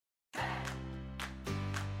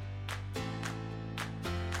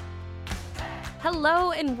Hello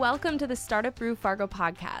and welcome to the Startup Brew Fargo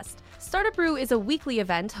podcast. Startup Brew is a weekly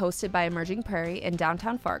event hosted by Emerging Prairie in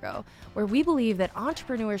downtown Fargo, where we believe that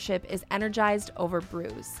entrepreneurship is energized over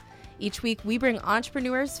brews. Each week, we bring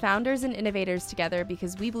entrepreneurs, founders, and innovators together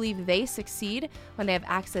because we believe they succeed when they have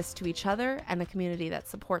access to each other and the community that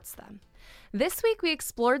supports them. This week, we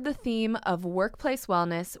explored the theme of workplace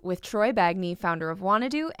wellness with Troy Bagney, founder of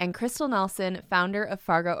Wanadu, and Crystal Nelson, founder of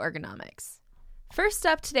Fargo Ergonomics. First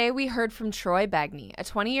up today, we heard from Troy Bagney, a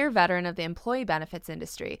 20-year veteran of the employee benefits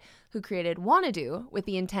industry, who created Wanadu with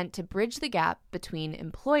the intent to bridge the gap between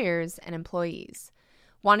employers and employees.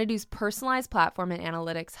 Wanadu's personalized platform and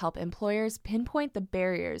analytics help employers pinpoint the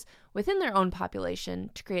barriers within their own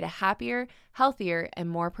population to create a happier, healthier, and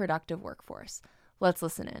more productive workforce. Let's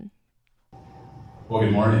listen in. Well,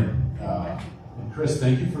 good morning. And Chris,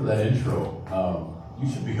 thank you for that intro.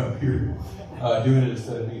 You should be up here doing it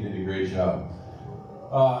instead of me. You did a great job.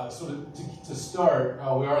 So to start,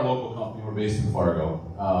 we are a local company. We're based in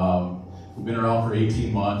Fargo. We've been around for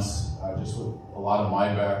 18 months, just with a lot of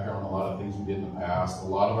my background, a lot of things we did in the past. A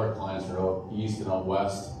lot of our clients are out east and out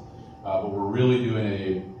west, but we're really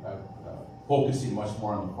doing focusing much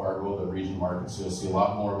more on the Fargo, the region market. So you'll see a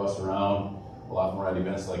lot more of us around, a lot more at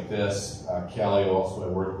events like this. Calio also I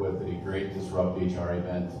worked with at a great Disrupt HR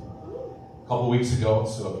event a couple weeks ago.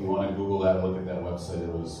 So if you want to Google that, look at that website.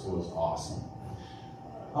 It was awesome.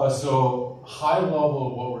 So high level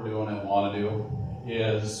of what we're doing at Wanadu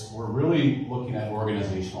is we're really looking at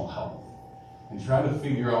organizational health and trying to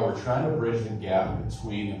figure out, we're trying to bridge the gap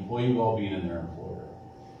between employee well-being and their employer.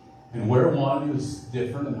 And where Wanadu is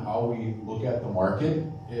different in how we look at the market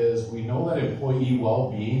is we know that employee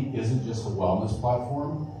well-being isn't just a wellness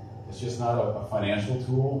platform. It's just not a financial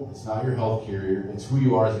tool. It's not your health carrier. It's who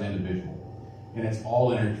you are as an individual. And it's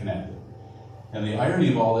all interconnected. And the irony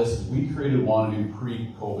of all this is we created Wanadu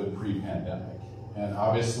pre-COVID, pre-pandemic. And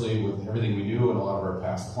obviously with everything we do and a lot of our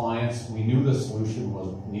past clients, we knew the solution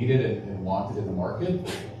was needed and wanted in the market.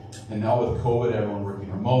 And now with COVID, everyone working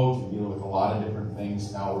remote and dealing with a lot of different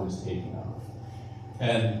things, now we're just taking off.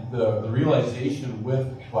 And the realization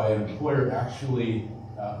by an employer actually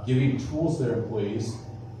giving tools to their employees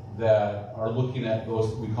that are looking at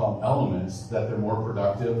those, we call them elements, that they're more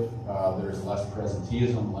productive, there's less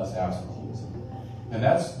presenteeism, less absenteeism. And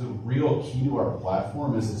that's the real key to our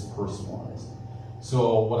platform is it's personalized.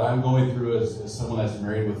 So what I'm going through is someone that's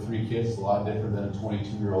married with 3 kids is a lot different than a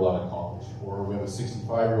 22-year-old out of college. Or we have a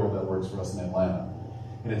 65-year-old that works for us in Atlanta.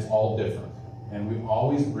 And it's all different. And we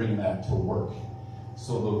always bring that to work.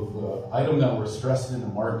 So the item that we're stressing in the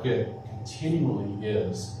market continually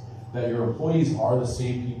is that your employees are the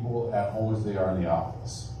same people at home as they are in the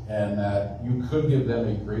office. And that you could give them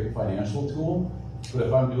a great financial tool, but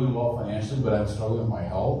if I'm doing well financially, but I'm struggling with my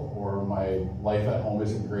health, or my life at home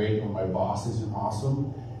isn't great, or my boss isn't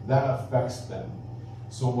awesome, that affects them.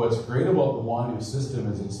 So what's great about the Wanadu system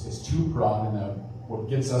is it's two-pronged, and that what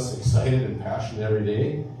gets us excited and passionate every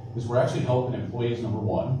day is we're actually helping employees, number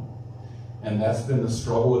one. And that's been the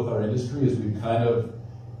struggle with our industry, is we've kind of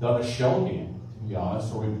done a shell game, to be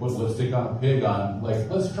honest, or we put lipstick on a pig on, like,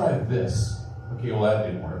 let's try this. Okay, well, that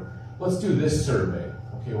didn't work. Let's do this survey.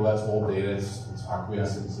 Okay, well, that's old data, it's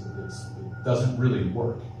acquiescence, it doesn't really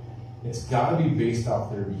work. It's got to be based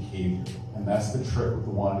off their behavior, and that's the trick with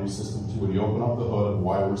the Wanadu system too. When you open up the hood of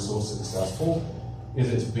why we're so successful,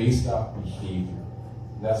 is it's based off behavior.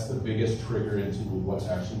 That's the biggest trigger into what's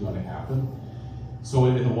actually going to happen. So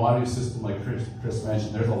in the Wanadu system, like Chris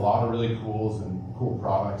mentioned, there's a lot of really cool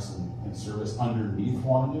products and service underneath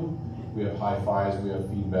Wanadu. We have high fives, we have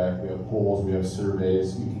feedback, we have polls, we have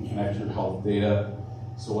surveys, you can connect your health data.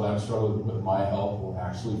 So when I'm struggling with my health will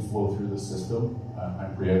actually flow through the system.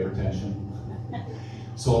 I'm pre-hypertension.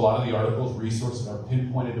 So a lot of the articles, resources are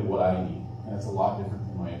pinpointed to what I need. And it's a lot different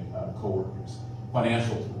than my coworkers.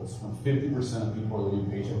 Financial tools. When 50% of people are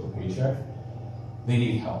living paycheck to paycheck, they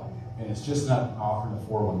need help. And it's just not offering a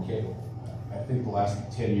 401k. I think the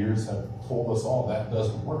last 10 years have told us all that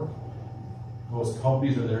doesn't work. Those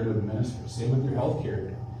companies are there to administer. Same with your health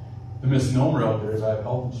carrier. The misnomer out there is I have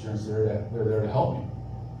health insurance, they're there to help me.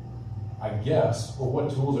 I guess, but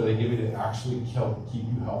what tools are they giving to actually keep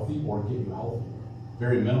you healthy or get you healthy?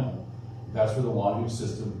 Very minimal. That's where the Wanadu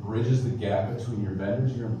system bridges the gap between your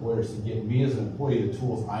vendors and your employers to get me as an employee the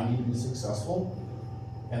tools I need to be successful.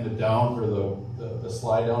 And the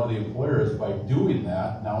slide down to the employer is by doing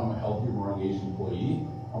that, now I'm a healthier, more engaged employee.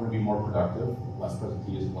 I'm going to be more productive, less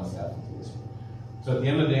presenteeism, less absenteeism. So at the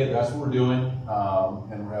end of the day, that's what we're doing,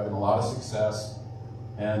 and we're having a lot of success.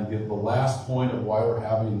 And the last point of why we're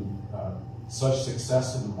having such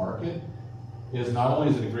success in the market is not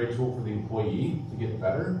only is it a great tool for the employee to get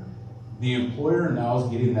better, The employer now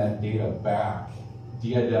is getting that data back,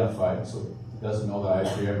 de-identified, so it doesn't know that I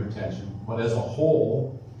actually have retention. But as a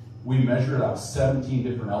whole, we measured out 17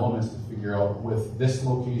 different elements to figure out with this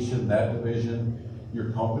location, that division,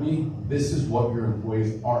 your company, this is what your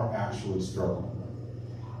employees are actually struggling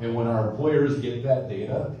with. And when our employers get that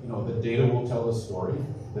data, the data will tell the story.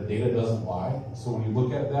 The data doesn't lie. So when you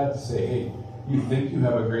look at that, say, hey, you think you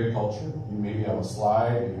have a great culture, you maybe have a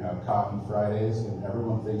slide, you have coffee Fridays, and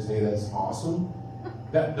everyone thinks, hey, that's awesome.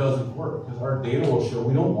 That doesn't work, because our data will show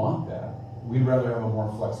we don't want that. We'd rather have a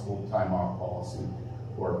more flexible time off policy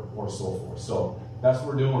or so forth. So that's what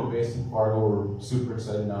we're doing. We're based in Fargo. We're super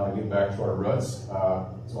excited now to get back to our roots.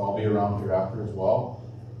 So I'll be around here after as well.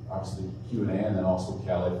 Obviously Q&A, and then also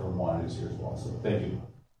Callie from Juan is here as well. So thank you.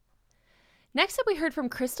 Next up, we heard from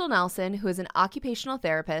Crystal Nelson, who is an occupational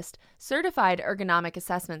therapist, certified ergonomic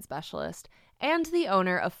assessment specialist, and the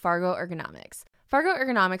owner of Fargo Ergonomics. Fargo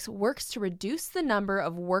Ergonomics works to reduce the number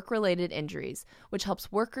of work-related injuries, which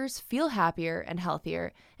helps workers feel happier and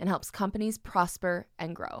healthier and helps companies prosper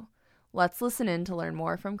and grow. Let's listen in to learn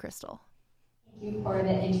more from Crystal. Thank you for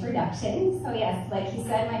the introduction. So yes, like you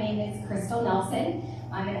said, my name is Crystal Nelson.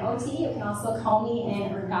 I'm an OT. You can also call me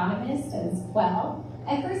an ergonomist as well.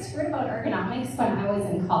 I first heard about ergonomics when I was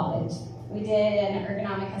in college. We did an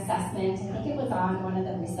ergonomic assessment. I think it was on one of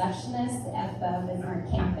the receptionists at the Bismarck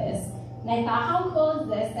campus. And I thought, how cool is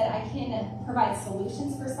this that I can provide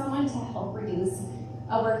solutions for someone to help reduce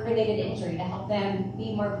a work-related injury, to help them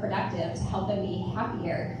be more productive, to help them be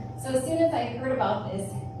happier. So as soon as I heard about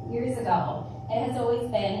this years ago, it has always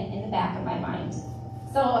been in the back of my mind.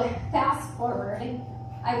 So fast forward,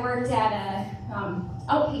 I worked at a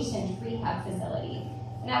outpatient rehab facility.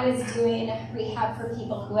 And I was doing rehab for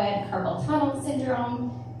people who had carpal tunnel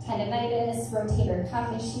syndrome, tendonitis, rotator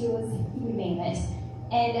cuff issues, you name it.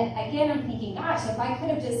 And again, I'm thinking, gosh, if I could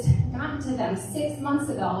have just gotten to them 6 months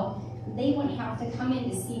ago, they wouldn't have to come in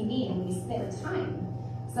to see me and waste their time.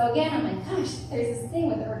 So again, I'm like, gosh, there's this thing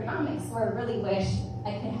with ergonomics where I really wish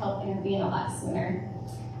I could help intervene a lot sooner.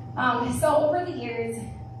 So over the years,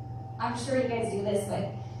 I'm sure you guys do this with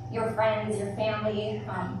your friends, your family.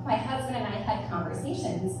 My husband and I had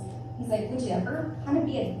conversations. He's like, would you ever kind of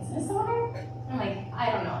be a business owner? I'm like,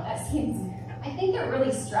 I don't know, that seems, I think they're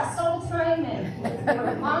really stressed all the time and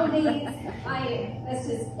they're long days.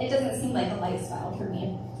 It doesn't seem like a lifestyle for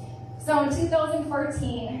me. So in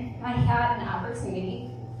 2014, I had an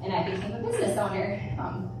opportunity and I became a business owner,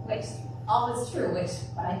 which all is true, which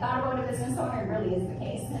what I thought about a business owner really is the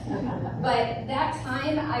case. But that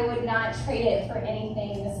time, I would not trade it for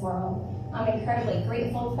anything in this world. I'm incredibly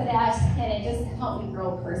grateful for that, and it just helped me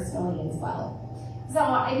grow personally as well. So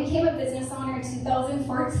I became a business owner in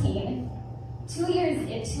 2014. 2 years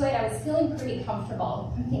into it, I was feeling pretty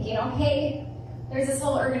comfortable. I'm thinking, okay, there's this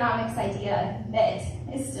whole ergonomics idea that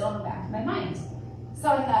is still in the back of my mind. So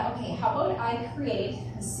I thought, okay, how about I create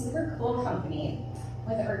a super cool company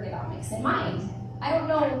with ergonomics in mind. I don't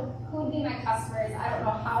know who would be my customers, I don't know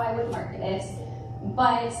how I would market it,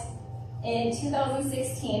 but in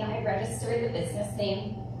 2016, I registered the business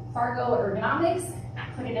name Fargo Ergonomics,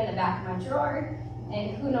 put it in the back of my drawer,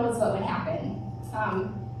 and who knows what would happen.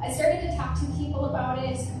 I started to talk to people about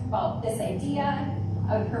this idea.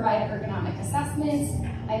 I would provide ergonomic assessments.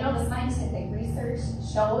 I know the scientific research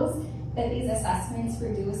shows that these assessments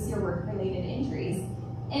reduce your work-related injuries.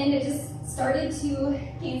 And it just started to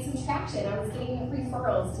gain some traction. I was getting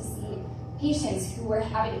referrals to see patients who were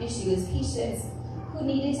having issues, patients who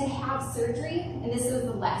needed to have surgery, and this was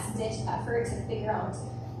the last-ditch effort to figure out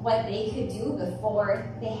what they could do before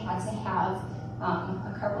they had to have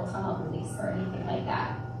a carpal tunnel release or anything like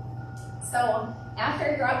that. So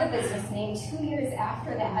after I grabbed the business name, 2 years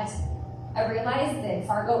after that, I realized that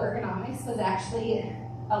Fargo Ergonomics was actually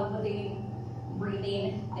a living,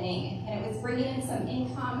 breathing thing, and it was bringing in some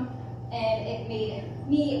income, and it made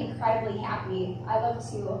me incredibly happy. I love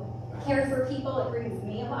to care for people. It brings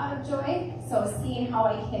me a lot of joy, so seeing how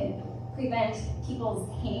I can prevent people's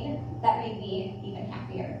pain, that made me even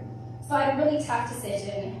happier. So I had a really tough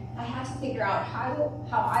decision. I had to figure out how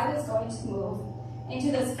I was going to move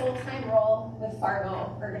into this full-time role with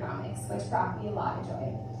Fargo Ergonomics, which brought me a lot of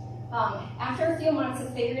joy. After a few months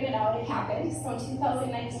of figuring it out, it happened. So in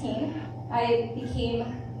 2019, I became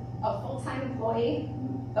a full-time employee,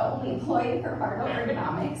 the only employee for Fargo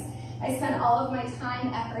Ergonomics. I spent all of my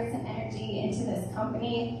time, efforts, and energy into this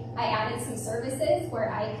company. I added some services where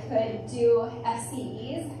I could do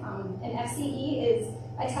FCEs. An FCE is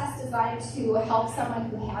a test designed to help someone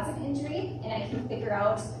who has an injury, and I can figure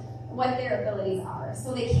out what their abilities are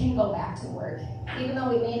so they can go back to work. Even though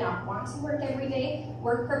we may not want to work every day,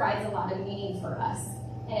 work provides a lot of meaning for us.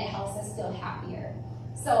 and it helps us feel happier.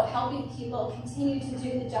 So helping people continue to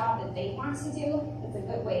do the job that they want to do is a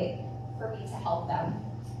good way for me to help them.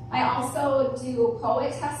 I also do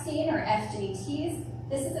POET testing, or FJTs.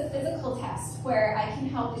 This is a physical test where I can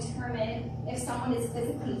help determine if someone is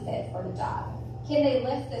physically fit for the job. Can they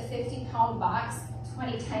lift the 50-pound box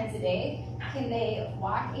 20 times a day? Can they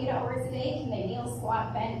walk 8 hours a day? Can they kneel,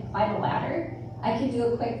 squat, bend, and climb a ladder? I can do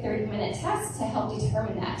a quick 30-minute test to help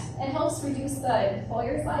determine that. It helps reduce the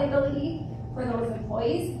employer's liability for those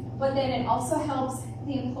employees, but then it also helps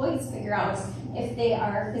the employees figure out if they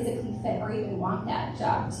are physically fit or even want that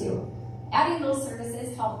job too. Adding those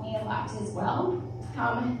services helped me a lot as well.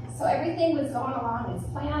 So everything was going along as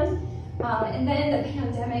planned, and then the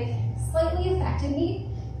pandemic slightly affected me,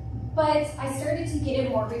 but I started to get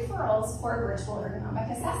in more referrals for virtual ergonomic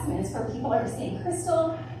assessments where people are saying,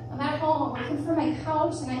 Crystal, I'm at home, I'm working from my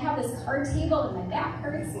couch, and I have this card table and my back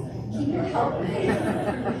hurts. Can you help me?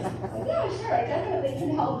 Like, yeah, sure, I definitely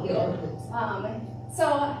can help you. So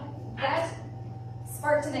that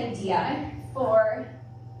sparked an idea for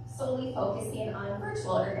solely focusing on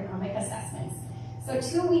virtual ergonomic assessments. So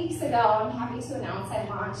 2 weeks ago, I'm happy to announce I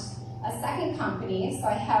launched a second company. So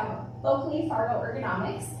I have locally Fargo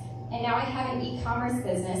Ergonomics, and now I have an e-commerce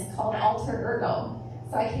business called Alter Ergo.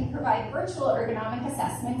 So I can provide virtual ergonomic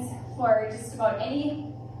assessments for just about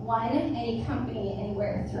anyone, any company,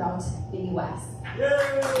 anywhere throughout the US.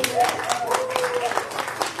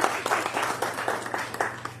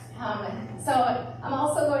 So I'm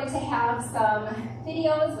also going to have some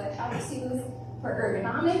videos with how-tos for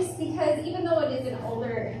ergonomics, because even though it is an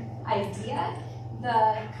older idea,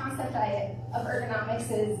 the concept of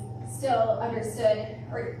ergonomics is still understood,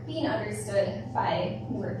 or being understood by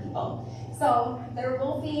newer people. So there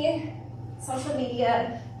will be social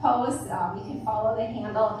media posts. You can follow the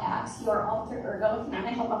handle at Your Alter Ergo if you want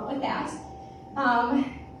to help out with that. I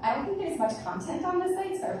don't think there's much content on the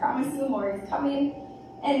site, so I promise you more is coming.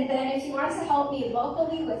 And then if you want to help me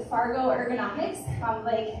locally with Fargo Ergonomics,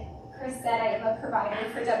 like Chris said, I am a provider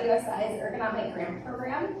for WSI's Ergonomic Grant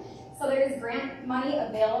Program. So there's grant money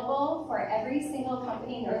available for every single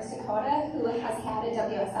company in North Dakota who has had a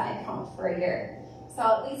WSI account for a year. So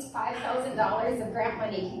at least $5,000 of grant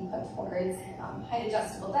money can put towards height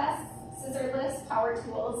adjustable desks, scissor lifts, power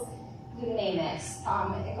tools, you name it.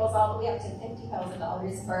 It goes all the way up to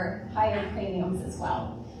 $50,000 for higher premiums as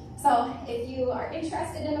well. So if you are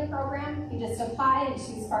interested in a program, you just apply and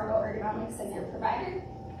choose Fargo Ergonomics as your provider,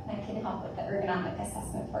 and I can help with the ergonomic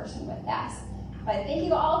assessment portion with that. But thank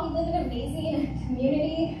you all. We live in an amazing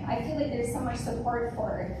community. I feel like there's so much support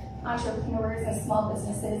for entrepreneurs and small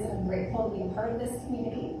businesses, and I'm grateful to be a part of this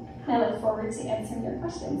community. And I look forward to answering your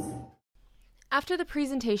questions. After the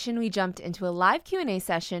presentation, we jumped into a live Q&A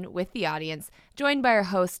session with the audience, joined by our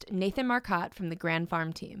host, Nathan Marcotte from the Grand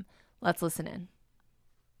Farm team. Let's listen in.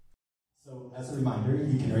 So as a reminder,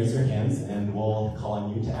 you can raise your hands and we'll call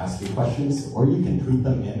on you to ask your questions, or you can tweet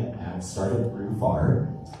them in at Startup Brew Far.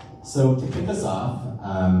 So to kick us off,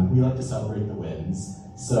 we like to celebrate the wins.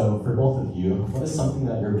 So for both of you, what is something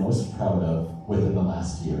that you're most proud of within the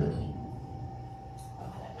last year?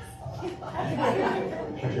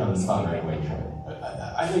 Put you on the spot right away, Troy.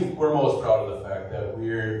 I think we're most proud of the fact that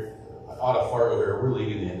we're, out of Fargo here, we're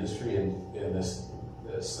leading the industry in this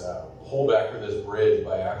pullback, or this bridge,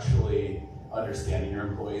 by actually understanding your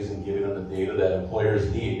employees and giving them the data that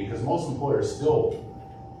employers need, because most employers still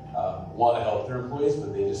want to help their employees,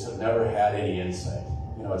 but they just have never had any insight.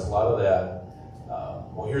 You know, it's a lot of that,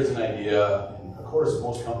 well, here's an idea, and of course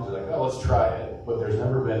most companies are like, oh, let's try it, but there's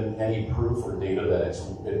never been any proof or data that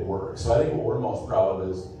it works. So I think what we're most proud of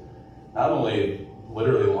is not only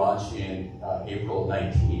literally launching April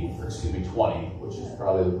 20, which is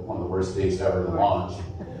probably one of the worst dates ever to launch.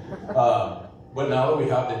 But now that we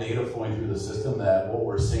have the data flowing through the system, that what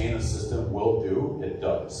we're saying the system will do, it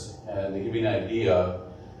does. And to give you an idea,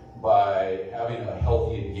 by having a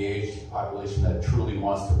healthy, engaged population that truly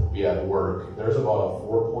wants to be at work, there's about a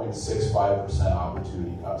 4.65%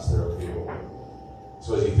 opportunity cost there of payroll.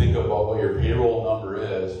 So as you think about what your payroll number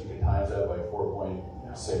is, you can times that by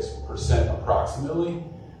 4.6% approximately.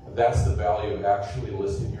 That's the value of actually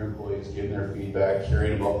listening to your employees, giving their feedback,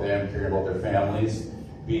 caring about them, caring about their families,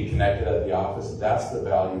 being connected at the office. That's the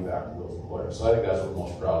value back to those employers. So I think that's what we're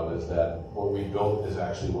most proud of, is that what we built is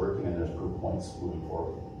actually working, and there's proof points moving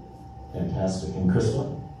forward. Fantastic. And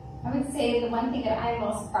Crystal? I would say the one thing that I'm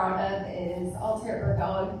most proud of is Alter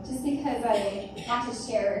Ergo, just because I want to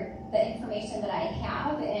share the information that I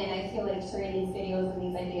have, and I feel like sharing these videos and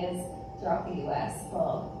these ideas throughout the U.S.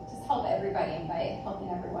 will just help everybody, and by helping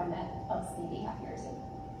everyone, that helps me be happier too.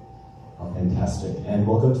 Well, Fantastic. And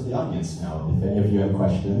we'll go to the audience now. If any of you have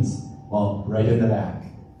questions, well, right in the back.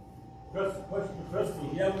 Question for Crystal.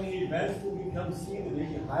 Do you have any events that we come see that you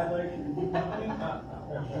can highlight your new company?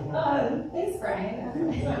 Thanks, Brian.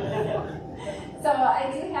 So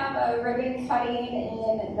I do have a ribbon cutting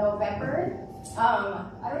in November.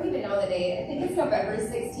 I don't even know the date. I think it's November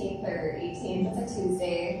 16th or 18th. It's a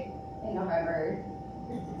Tuesday in November.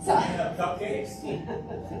 So. Cupcakes?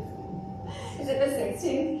 Is it the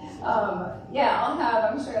 16th? Yeah, I'll have,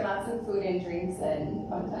 I'm sure, lots of food and drinks and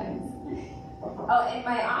fun times. Oh, and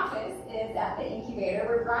my office is at the incubator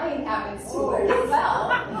where Brian happens to work as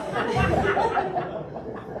well.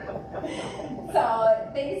 So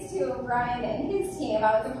thanks to Brian and his team,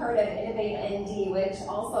 I was a part of Innovate ND, which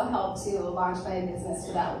also helped to launch my business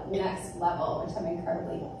to that next level, which I'm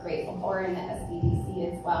incredibly grateful for, and the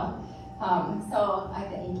SBDC as well. So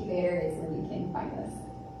at the incubator is where you can find us.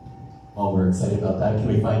 Well, we're excited about that. Can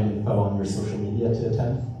we find info on your social media to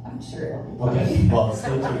attend? I'm sure it'll be Okay, well, stay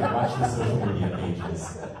tuned. Watch the social media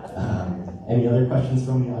pages. Any other questions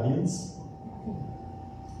from the audience?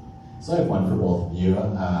 So I have one for both of you.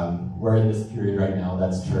 We're in this period right now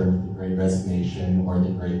that's termed the Great Resignation or the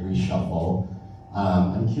Great Reshuffle.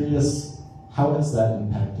 I'm curious, how has that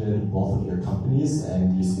impacted both of your companies, and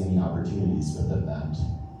do you see any opportunities within that?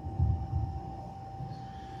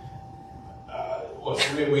 Well,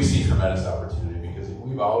 we see tremendous opportunity because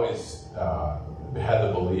we've always had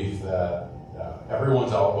the belief that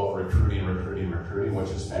everyone's all about recruiting, which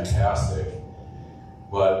is fantastic.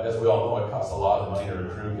 But as we all know, it costs a lot of money to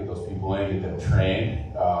recruit, get those people in, get them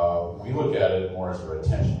trained. We look at it more as a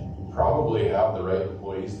retention. You probably have the right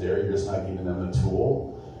employees there, you're just not giving them the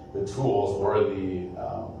tools or the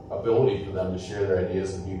ability for them to share their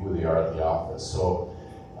ideas and be who they are at the office. So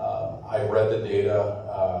I've read the data.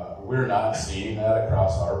 We're not seeing that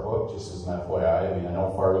across our book, just as an FYI. I mean, I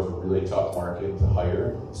know Fargo's a really tough market to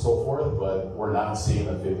hire and so forth, but we're not seeing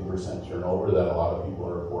the 50% turnover that a lot of people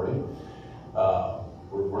are reporting.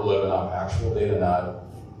 We're living off actual data, not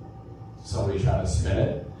somebody trying to spin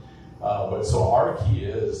it. But so our key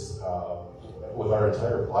is, with our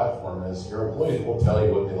entire platform, is your employees will tell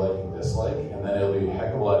you what they like and dislike, and then it'll be a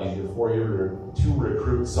heck of a lot easier for you to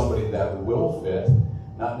recruit somebody that will fit,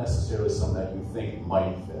 not necessarily someone that you think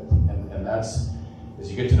might fit. And that's,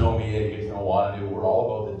 as you get to know me and you get to know Wanadu, we're all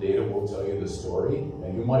about the data. We'll tell you the story.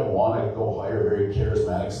 And you might want to go hire a very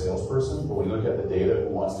charismatic salesperson, but when you look at the data, who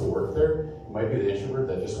wants to work there, it might be the introvert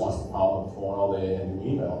that just wants to pound the phone all day and do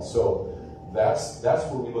emails. So that's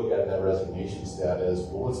where we look at that resignation stat as,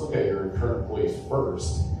 well, let's look at your current employees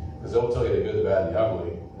first, because they'll tell you the good, the bad, and the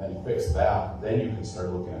ugly, and then you fix that, then you can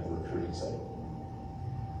start looking at the recruiting side.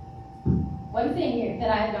 One thing that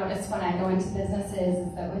I've noticed when I go into businesses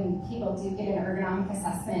is that when people do get an ergonomic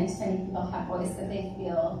assessment, many people have voiced that they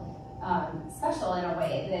feel special in a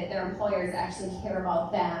way, that their employers actually care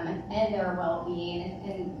about them and their well-being,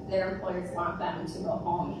 and their employers want them to go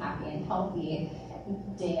home happy and healthy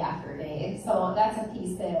day after day. So that's a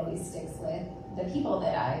piece that always sticks with the people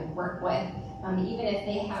that I work with. Even if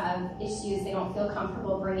they have issues they don't feel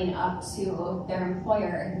comfortable bringing up to their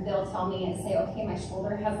employer, they'll tell me and say, okay, my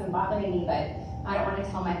shoulder has been bothering me, but I don't want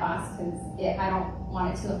to tell my boss because I don't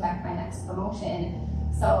want it to affect my next promotion.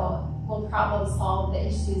 So we'll problem solve the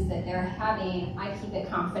issues that they're having. I keep it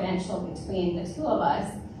confidential between the two of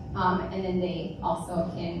us, and then they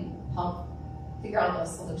also can help figure out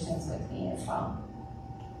those solutions with me as well.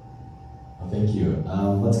 Well, thank you.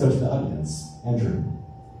 Let's go to the audience. Andrew.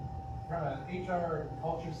 From an HR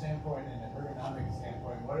culture standpoint and an ergonomic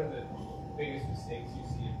standpoint, what are the biggest mistakes you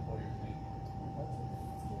see employers make?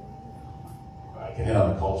 I can hit on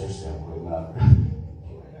the culture standpoint, not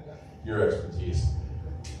your expertise.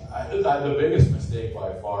 The biggest mistake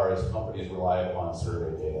by far is companies rely upon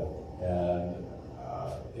survey data. And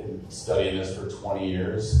in studying this for 20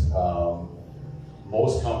 years,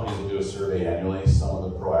 most companies will do a survey annually. Some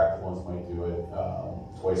of the proactive ones might do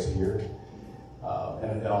it twice a year.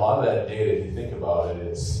 And a lot of that data, if you think about it,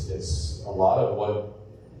 it's a lot of what,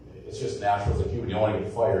 it's just natural as a human. You don't want to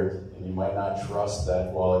get fired, and you might not trust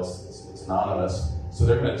that, well, it's anonymous, so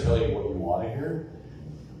they're going to tell you what you want to hear.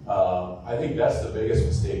 I think that's the biggest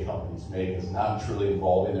mistake companies make, is not truly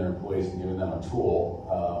involving their employees and giving them a tool.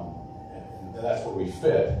 And that's where we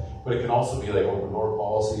fit. But it can also be like open door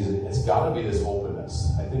policies. It's got to be this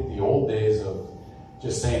openness. I think the old days of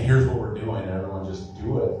just saying, here's what we're doing, and everyone just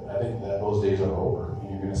do it, I think that those days are over. And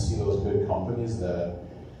you're going to see those good companies that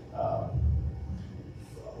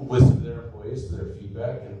listen to their employees, to their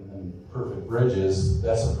feedback, and Perfect Bridges,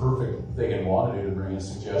 that's a perfect thing in Wanadu to bring in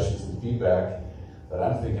suggestions and feedback that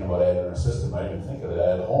I'm thinking about adding in our system. I didn't even think of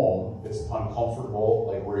that. At home, it's uncomfortable,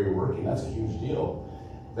 like where you're working, that's a huge deal.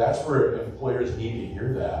 That's where employers need to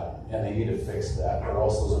hear that, and they need to fix that, or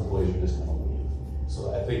else those employees are just going to leave.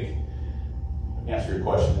 So I think, to answer your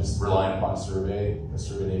question, it's relying upon survey. The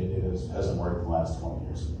survey data hasn't worked in the last 20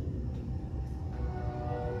 years.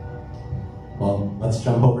 Well, let's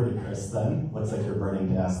jump over to Chris then. Looks like you're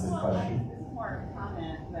burning to ask this question. This is more a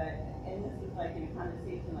comment, and this is like in a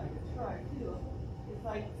conversation like with Troy too. It's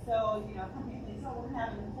like, so, companies think, oh, we're going to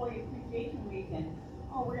have an employee appreciation week, and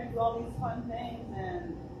oh, we're going to do all these fun things,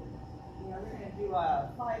 and we're going to do a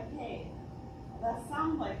 5K. That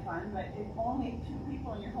sounds like fun, but if only 2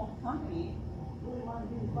 people in your whole company really want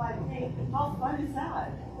to do the 5K, how fun is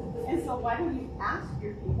that? And so why don't you ask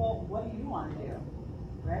your people, what do you want to do,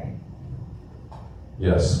 right?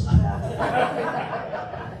 Yes.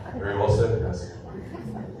 Very well said, Chris.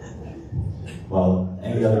 Well,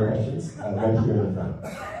 any other questions? Right here in the front.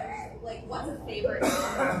 Like, what's a favorite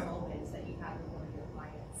moment that you have with one of your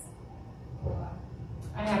clients?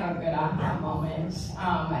 I have a good aha moment.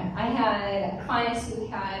 I had clients who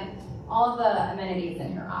had all the amenities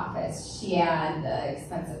in her office. She had the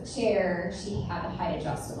expensive chair, she had the high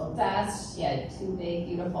adjustable desk, she had 2 big,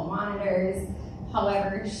 beautiful monitors.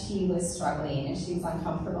 However, she was struggling and she was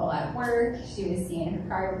uncomfortable at work. She was seeing her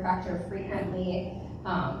chiropractor frequently.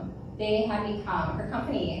 Her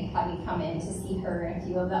company had me come in to see her and a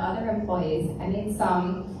few of the other employees. I made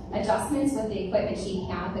some adjustments with the equipment she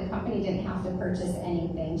had. The company didn't have to purchase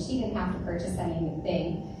anything. She didn't have to purchase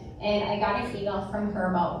anything. And I got an email from her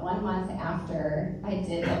about 1 month after I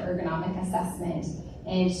did the ergonomic assessment.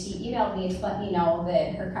 And she emailed me to let me know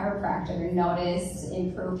that her chiropractor noticed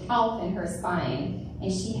improved health in her spine.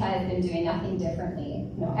 And she had been doing nothing differently.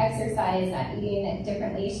 No exercise, not eating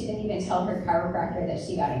differently. She didn't even tell her chiropractor that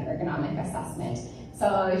she got an ergonomic assessment.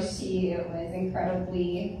 So she was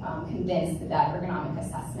incredibly convinced that that ergonomic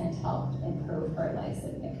assessment helped improve her life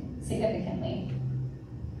significantly.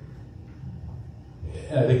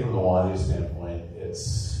 And I think from the Wandu standpoint,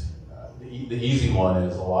 it's the easy one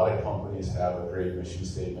is a lot of companies have a great mission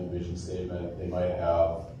statement, vision statement. They might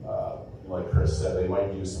have, like Chris said, they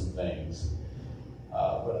might do some things.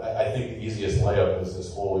 But I think the easiest layup is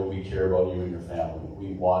this whole, we care about you and your family.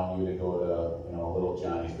 We want you to go to a little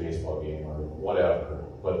Johnny's baseball game or whatever.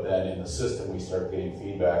 But then in the system, we start getting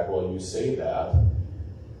feedback, well, you say that,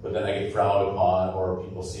 but then I get frowned upon, or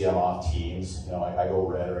people see I'm off teams. I go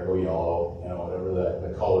red or I go yellow, whatever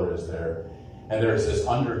the color is there. And there's this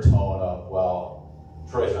undertone of, well,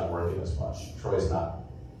 Troy's not working as much. Troy's not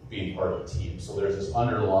being part of the team. So there's this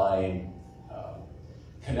underlying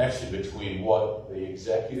connection between what the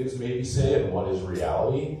executives maybe say and what is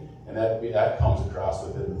reality. And that comes across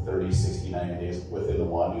within 30, 60, 90 days within the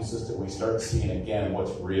Wandu system. We start seeing, again,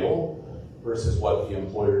 what's real versus what the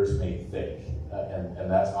employers may think. And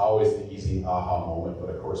that's always the easy aha moment.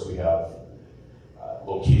 But of course, we have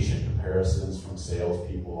location comparisons from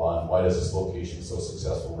salespeople on why is this location so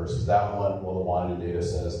successful versus that one. Well, the Wandu data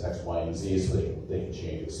says X, Y, and Z, so they can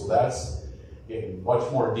change it. So that's getting much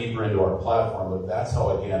more deeper into our platform, but that's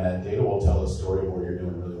how, again, that data will tell a story where you're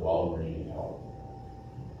doing really well and where you need help.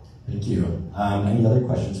 Thank you. Any other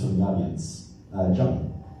questions from the audience?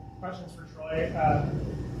 John? Questions for Troy.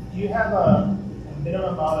 Do you have a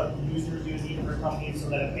minimum amount of users you need per company so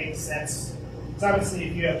that it makes sense? Because obviously,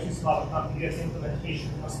 if you have too small a company, you have implementation,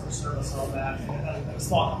 customer service, all that, and a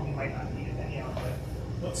small company might not need it anyhow. But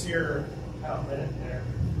what's your kind of limit there?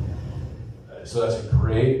 So that's a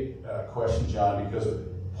great question, John, because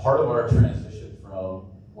part of our transition from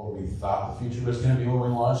what we thought the future was going to be when we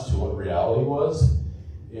launched to what reality was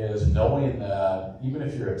is knowing that even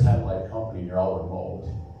if you're a 10-light company and you're all remote,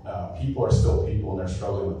 people are still people and they're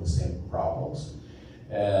struggling with the same problems.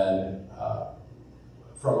 And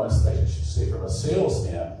from a sales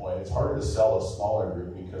standpoint, it's harder to sell a smaller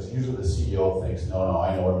group because usually the CEO thinks, no,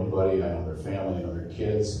 I know everybody, I know their family, I know their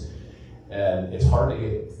kids. And it's hard to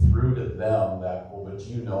get through to them that, well, but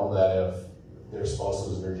you know that if their spouse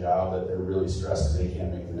loses their job, that they're really stressed because they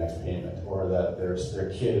can't make the next payment, or that their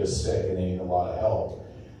kid is sick and they need a lot of help.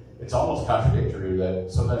 It's almost contradictory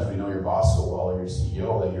that sometimes we know your boss so well or your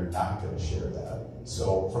CEO that you're not going to share that.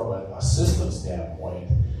 So from a system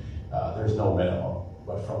standpoint, there's no minimum.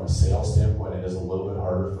 But from a sales standpoint, it is a little bit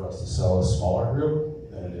harder for us to sell a smaller group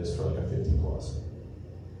than it is for like a 50 plus.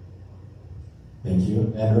 Thank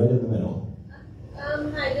you. And right in the middle.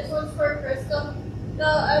 Hi, this one's for Crystal. So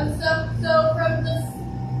from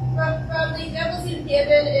the examples you've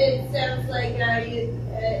given, it sounds like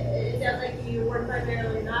you work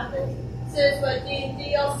primarily in offices, but do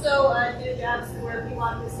you also do jobs where people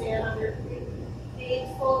have to stay on under the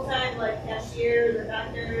needs full-time, like cashiers or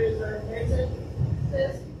doctors or nurses?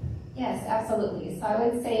 Yes, absolutely. So I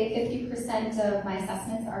would say 50% of my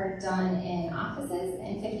assessments are done in offices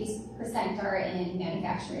and 50% are in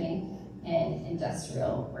manufacturing and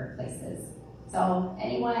industrial workplaces. So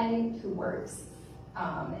anyone who works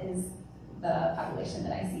is the population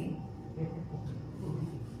that I see.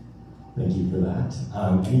 Thank you for that.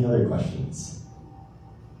 Any other questions?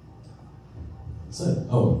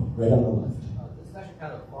 So, right on the left. This is actually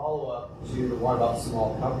kind of a follow-up to the one about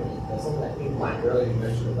small companies. That's something I think Mike earlier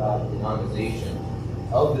mentioned about the anonymization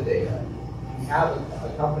of the data. You have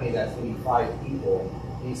a company that's maybe 5 people,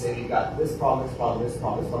 and you say, you've got this problem, this problem, this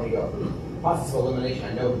problem, this problem. You go, through the process of elimination,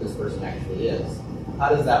 I know who this person actually is. How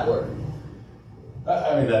does that work?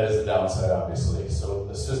 I mean, that is the downside, obviously. So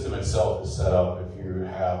the system itself is set up, if you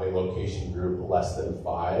have a location group less than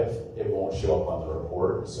 5, it won't show up on the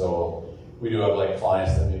report. So we do have like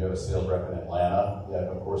clients that maybe have a sales rep in Atlanta that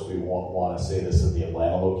of course we won't want to say this is the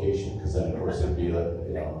Atlanta location because then of course it'd be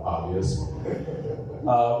obvious.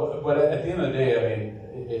 But at the end of the day, I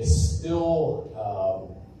mean, it's still,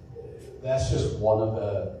 that's just one of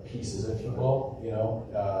the pieces, if you will,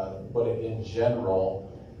 but in general,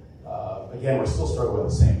 again, we're still struggling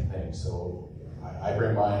with the same thing. So I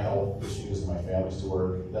bring my health issues and my families to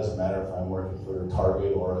work. It doesn't matter if I'm working for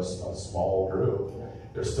Target or a small group.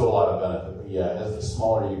 There's still a lot of benefit. But yeah, as the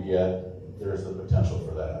smaller you get, there's the potential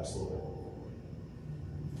for that, absolutely.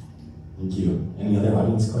 Thank you. Any other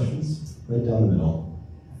audience questions? Right down the middle.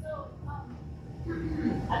 So,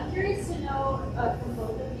 I'm curious to know from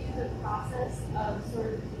both of you the process of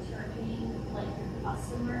sort of determining like your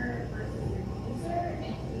customer versus your user, and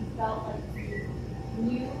if you felt like you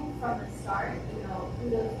knew from the start, who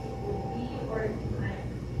those people would be, or if you kind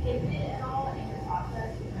of pivot at all in your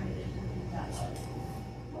process to try to determine that way.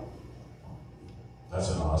 That's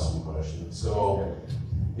an awesome question. So,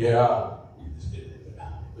 yeah.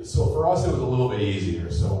 So for us, it was a little bit easier.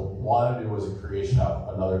 So wanted was a creation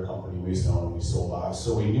of another company we used to own and we sold off.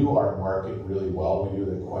 So we knew our market really well. We knew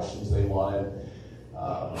the questions they wanted.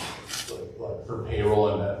 Like for payroll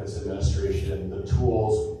and benefits administration, the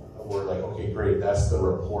tools were like, okay, great, that's the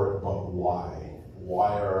report, but why?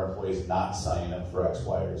 Why are our employees not signing up for X,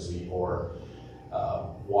 Y, or Z? Or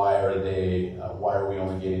why are we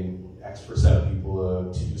only getting X% of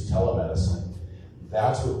people to use telemedicine?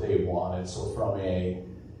 That's what they wanted. So from a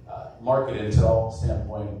market intel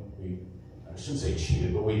standpoint, I shouldn't say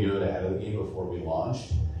cheated, but we knew it ahead of the game before we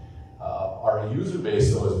launched. Our user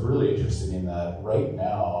base, though, is really interesting in that right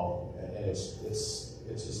now, and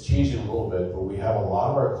it's changing a little bit, but we have a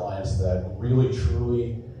lot of our clients that really,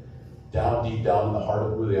 truly, deep down in the heart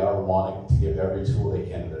of who they are, wanting to give every tool they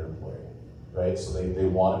can to their employer, right? So they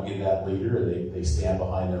want to be that leader, they stand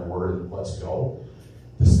behind their word and let's go.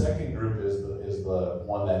 The second group is the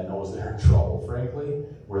one that knows they're in trouble, frankly,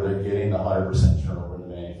 where they're getting the 100% turnover in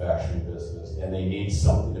the manufacturing business, and they need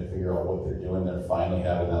something to figure out what they're doing. They're finally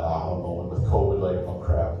having that aha moment with COVID, like, oh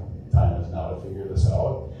crap, time is now to figure this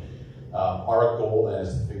out. Our goal then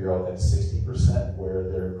is to figure out that 60%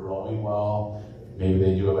 where they're growing well. Maybe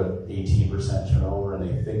they do have an 18% turnover and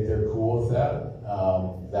they think they're cool with that.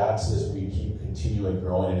 That's as we keep continuing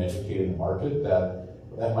growing and educating the market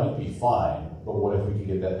that might be fine. But what if we could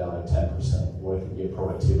get that down to 10%? What if we get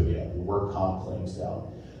productivity up? We work comp claims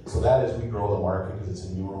down. So that as we grow the market, because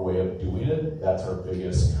it's a newer way of doing it, that's our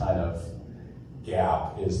biggest kind of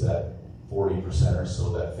gap, is that 40% or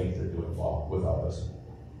so that think they're doing well without us.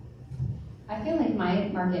 I feel like my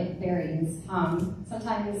market varies.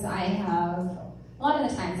 Sometimes a lot of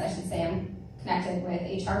the times I should say, I'm connected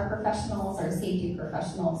with HR professionals or safety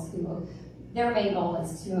professionals who their main goal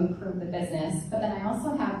is to improve the business. But then I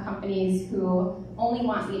also have companies who only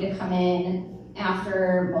want me to come in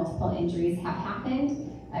after multiple injuries have happened.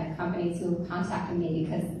 I have companies who have contacted me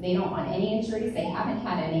because they don't want any injuries, they haven't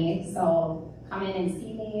had any, so come in and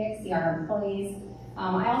see me, see our employees.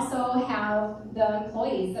 I also have the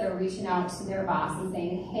employees that are reaching out to their boss and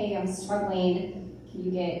saying, hey, I'm struggling, can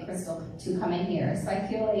you get Crystal to come in here? So I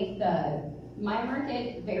feel like my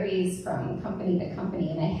market varies from company to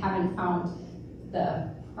company, and I haven't found the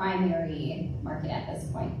primary market at this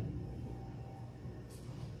point.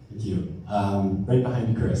 Thank you. Right behind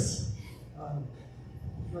you, Chris.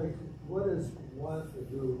 Like, what does want to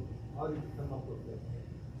do? How did you come up with it?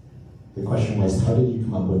 The question was, how did you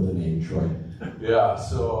come up with the name Troy? Yeah,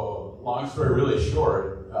 so long story really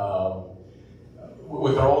short,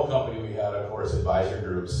 with our old company we had, of course, advisor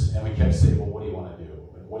groups, and we kept saying, well, what do you want to do?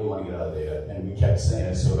 Like, what do you want to get out of data? And we kept saying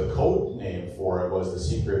it, so the code name for it was, the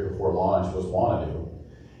secret before launch was Wanna Do,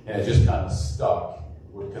 and it just kind of stuck,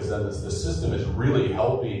 because then the system is really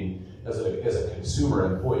helping as a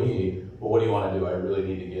consumer employee, well, what do you want to do? I really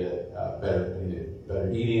need to get better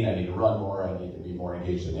eating, I need to run more, I need to be more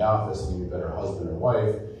engaged in the office, I need to be a better husband or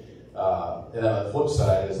wife. And then on the flip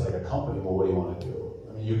side is like a company, well, what do you want to do?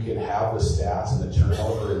 I mean, you can have the stats and the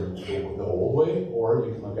turnover in the old way, or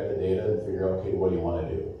you can look at the data and figure out, okay, what do you want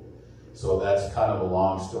to do? So that's kind of a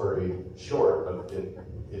long story short, but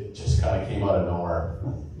it just kind of came out of nowhere.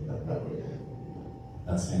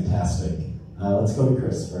 That's fantastic. Let's go to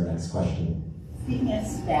Chris for our next question. Speaking of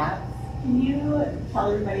stats, can you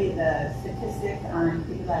tell everybody the statistic on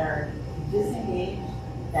people that are disengaged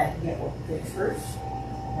that get hurt?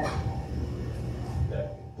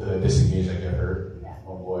 The disengaged that get hurt? Yeah.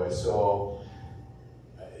 Oh boy. So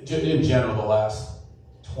in general, the last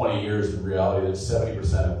 20 years, in reality, that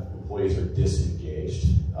 70% of employees are disengaged.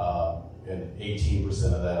 And 18%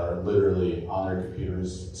 of that are literally on their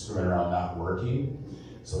computers, screwing around, not working.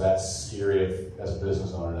 So that's scary as a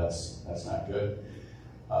business owner. That's not good.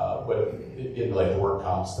 But getting like the work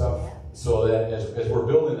comp stuff. So that as we're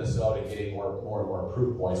building this out and getting more and more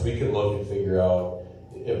proof points, we can look and figure out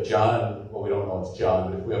if John, well, we don't know it's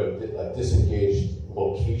John, but if we have a disengaged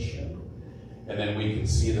location, and then we can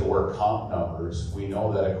see the work comp numbers, we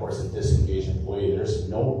know that, of course, a disengaged employee, there's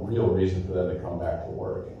no real reason for them to come back to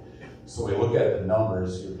work. So we look at the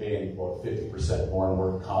numbers, you're paying about 50% more in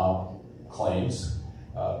work comp claims,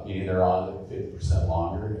 meaning they're on 50%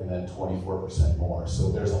 longer, and then 24% more.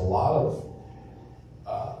 So there's a lot of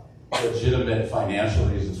legitimate financial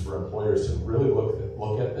reasons for employers to really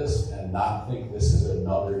look at this and not think this is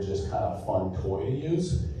another just kind of fun toy to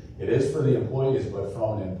use. It is for the employees, but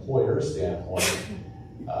from an employer standpoint,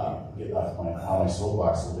 getting off my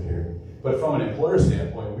soapbox over here, but from an employer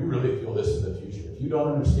standpoint, we really feel this is the future. If you don't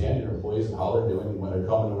understand your employees and how they're doing when they're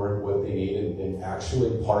coming to work, what they need, and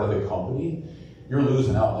actually part of the company, you're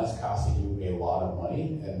losing out, and that's costing you a lot of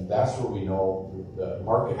money. And that's where we know the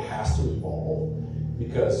market has to evolve,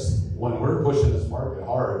 because when we're pushing this market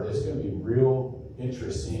hard, it's going to be real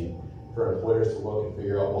interesting for employers to look and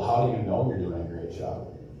figure out, well, how do you know you're doing a great job?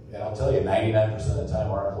 And I'll tell you, 99% of the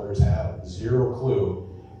time, our employers have zero clue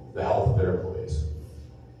the health of their employees.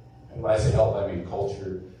 And when I say health, I mean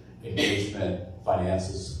culture, engagement,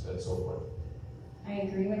 finances, and so forth. I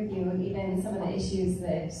agree with you. Even some of the issues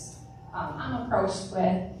that I'm approached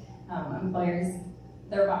with, employers,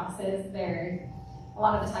 their bosses, a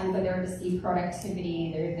lot of the times that they're to see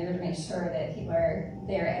productivity, they're there to make sure that people are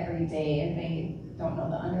there every day, and they don't know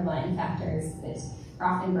the underlying factors that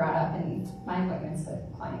are often brought up in my appointments with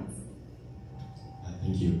clients.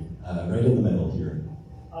 Thank you. Right in the middle here.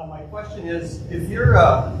 My question is, if you're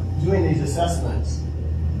doing these assessments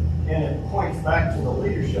and it points back to the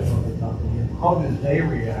leadership of the company, how do they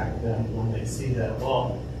react then when they see that,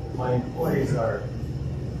 well, my employees are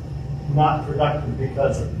not productive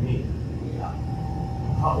because of me?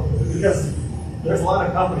 Because there's a lot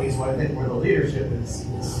of companies where I think where the leadership is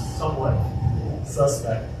somewhat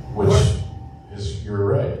suspect. Which is, you're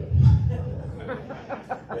right.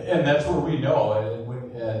 And that's where we know,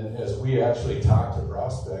 and as we actually talk to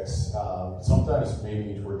prospects, sometimes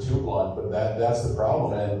maybe we're too blunt, but that's the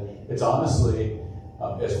problem. And it's honestly,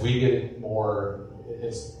 as we get more,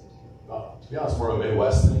 it's, to be honest, more of a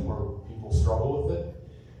Midwest thing where people struggle with it,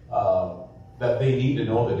 that they need to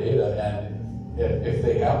know the data, and if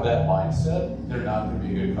they have that mindset, they're not going to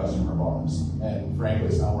be a good customer of ours. And frankly,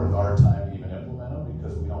 it's not worth our time to even implement them,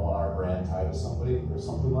 because we don't want our brand tied to somebody or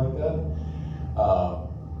something like that.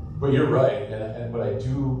 But you're right, but I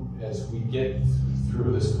do, as we get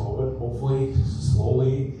through this COVID, hopefully,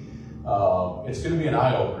 slowly, it's going to be an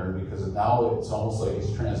eye-opener, because now it's almost like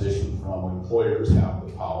it's transitioned from employers have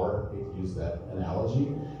the power, I hate to use that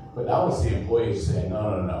analogy, but now it's the employees saying,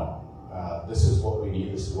 no, this is what we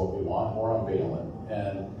need, this is what we want, more unveiling.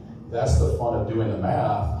 And that's the fun of doing the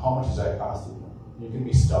math. How much is that costing you? You can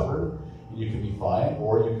be stubborn, and you can be fine,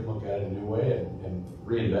 or you can look at it a new way and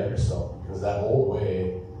reinvent yourself, because that old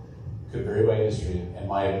way could vary by industry, in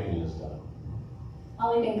my opinion, is done.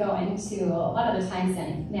 I'll even go into a lot of the times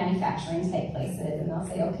in manufacturing type places, and they'll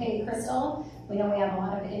say, okay, Crystal, we know we have a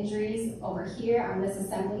lot of injuries over here on this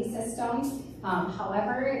assembly system.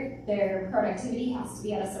 However, their productivity has to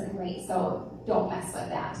be at a certain rate, so don't mess with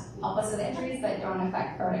that. Help us with injuries, but don't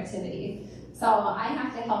affect productivity. So I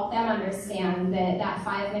have to help them understand that that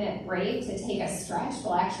 5-minute break to take a stretch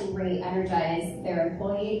will actually re-energize their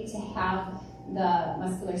employee to have the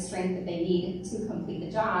muscular strength that they need to complete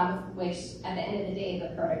the job, which at the end of the day,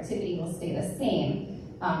 the productivity will stay the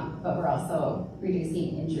same, but we're also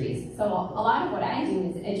reducing injuries. So a lot of what I do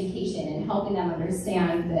is education and helping them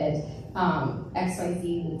understand that XYZ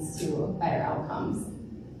leads to better outcomes.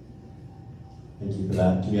 Can you talk a little bit more about the difference between the disengaged and the engaged? Like, Thank you for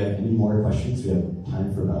that. Do we have any more questions? We have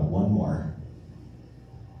time for about one more.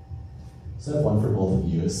 So I have one for both of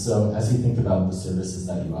you. So as you think about the services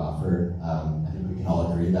that you offer, I think we can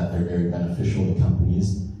all agree that they're very beneficial to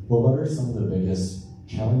companies. But what are some of the biggest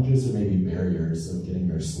challenges or maybe barriers of getting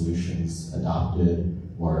your solutions adopted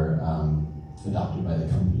or adopted by the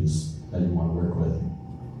companies that you want to work with?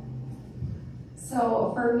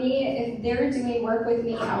 So for me, if they're doing work with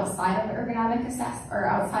me outside of the ergonomic or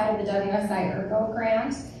outside of the WSI Ergo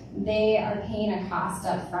grant, they are paying a cost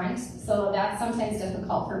up front. So that's sometimes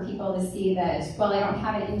difficult for people to see that, well, I don't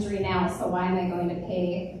have an injury now, so why am I going to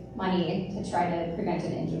pay money to try to prevent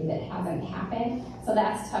an injury that hasn't happened? So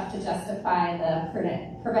that's tough to justify the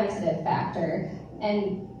preventative factor.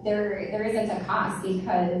 And there isn't a cost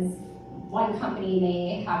because one company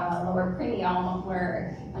may have a lower premium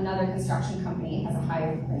where another construction company has a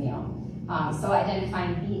higher premium. So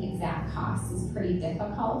identifying the exact cost is pretty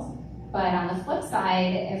difficult. But on the flip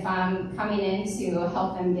side, if I'm coming in to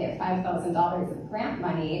help them get $5,000 of grant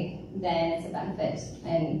money, then it's a benefit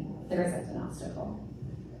and there isn't an obstacle.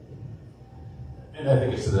 And I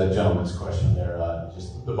think it's to that gentleman's question there,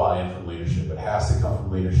 just the buy-in from leadership. It has to come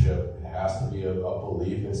from leadership. It has to be a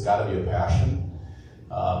belief. It's got to be a passion.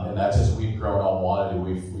 And that's just we've grown up wanted.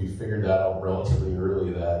 We've figured that out relatively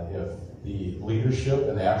early that if the leadership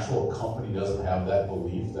and the actual company doesn't have that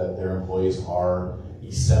belief that their employees are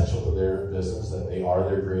essential to their business, that they are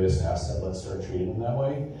their greatest asset, let's start treating them that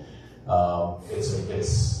way. It's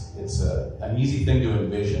an easy thing to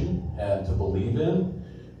envision and to believe in,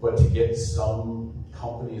 but to get some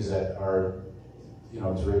companies that are,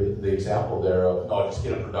 to the example there of, no, just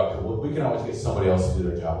get them productive. We can always get somebody else to do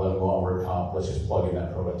their job. Let them go on work comp. Let's just plug in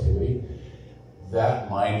that productivity. That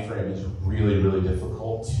mind frame is really, really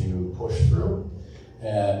difficult to push through.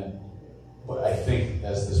 But I think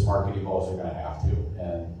as this market evolves, they're going to have to.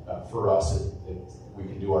 And for us, we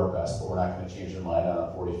can do our best, but we're not going to change their mind on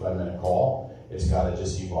a 45-minute call. It's got to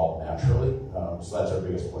just evolve naturally. So that's our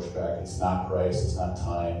biggest pushback. It's not price. It's not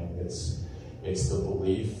time. It's the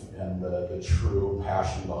belief and the true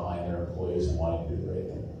passion behind their employees and wanting to do the right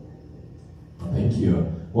thing. Thank you.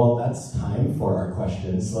 Well, that's time for our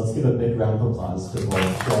questions. So let's give a big round of applause to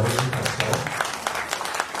both Jordan and Crystal.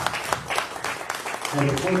 And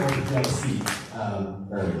before we have a seat,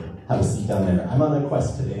 or have a seat down there, I'm on a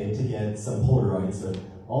quest today to get some Polaroids of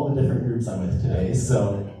all the different groups I'm with today.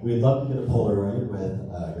 So we'd love to get a Polaroid with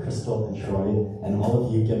Crystal and Troy, and all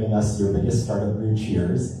of you giving us your biggest Startup Brew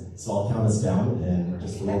cheers. So I'll count us down in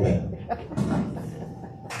just a little bit.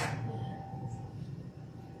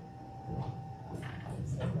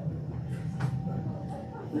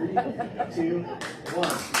 3, 2, 1.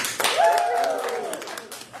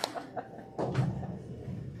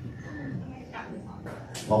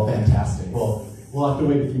 Well, fantastic. Well, we'll have to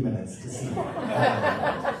wait a few minutes to see. But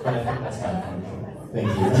I think that's kind of fun. Thank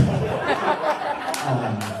you.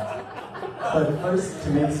 But first, to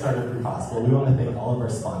make Startup Brew possible, we want to thank all of our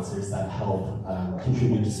sponsors that help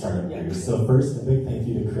contribute to Startup Brew. So first, a big thank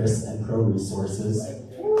you to Chris and Pro Resources,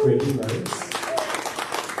 Brady Mertz,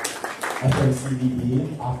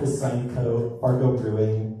 FMCVB, Office Sign Co., Fargo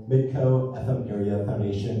Brewing, Midco, FM Area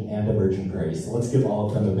Foundation, and Emerging Prairie. So let's give all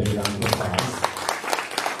of them a big round of applause.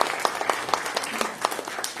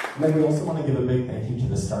 And then we also want to give a big thank you to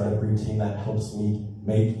the Startup Brew team that helps me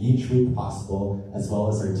make each week possible, as well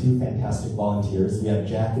as our two fantastic volunteers. We have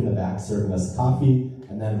Jack in the back serving us coffee,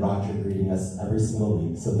 and then Roger greeting us every single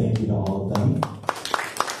week. So thank you to all of them.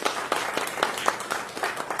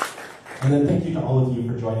 And then thank you to all of you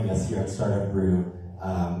for joining us here at Startup Brew.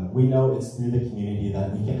 We know it's through the community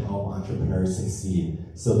that we can help entrepreneurs succeed.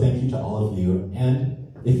 So thank you to all of you. And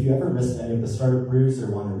if you ever missed any of the Startup Brews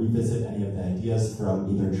or want to revisit any of the ideas from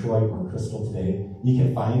either Troy or Crystal today, you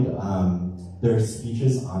can find their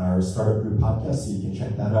speeches on our Startup Brew podcast, so you can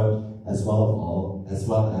check that out, as well as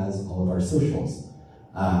all of our socials.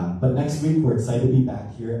 But next week, we're excited to be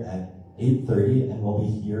back here at 8:30, and we'll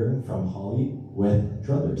be hearing from Holly with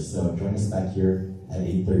Druthers. So join us back here at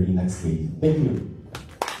 8:30 next week. Thank you.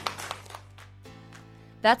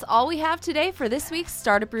 That's all we have today for this week's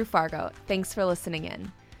Startup Brew Fargo. Thanks for listening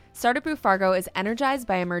in. Startup Brew Fargo is energized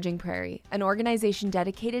by Emerging Prairie, an organization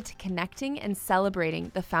dedicated to connecting and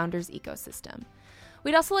celebrating the founders' ecosystem.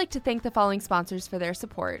 We'd also like to thank the following sponsors for their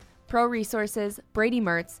support: Pro Resources, Brady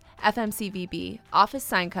Mertz, FMCVB, Office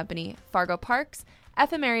Sign Company, Fargo Parks,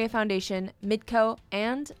 FM Area Foundation, Midco,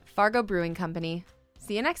 and Fargo Brewing Company.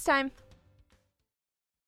 See you next time.